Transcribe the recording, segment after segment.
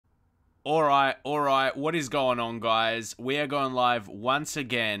All right. What is going on, guys? We are going live once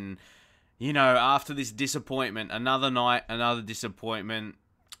again. You know, after this disappointment, another night, another disappointment.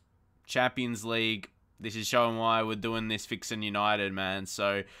 Champions League. This is showing why we're doing this fixing United, man.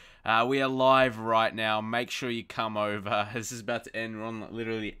 So, we are live right now. Make sure you come over. This is about to end. We're on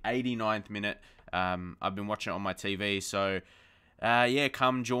literally 89th minute. I've been watching it on my TV, so yeah,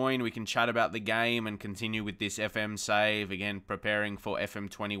 come join. We can chat about the game and continue with this FM save. Again, preparing for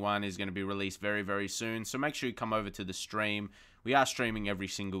FM21 is going to be released very, very soon. So make sure you come over to the stream. We are streaming every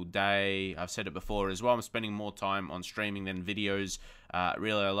single day. I've said it before as well. I'm spending more time on streaming than videos.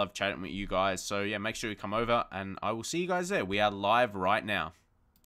 Really, I love chatting with you guys. So yeah, make sure you come over and I will see you guys there. We are live right now.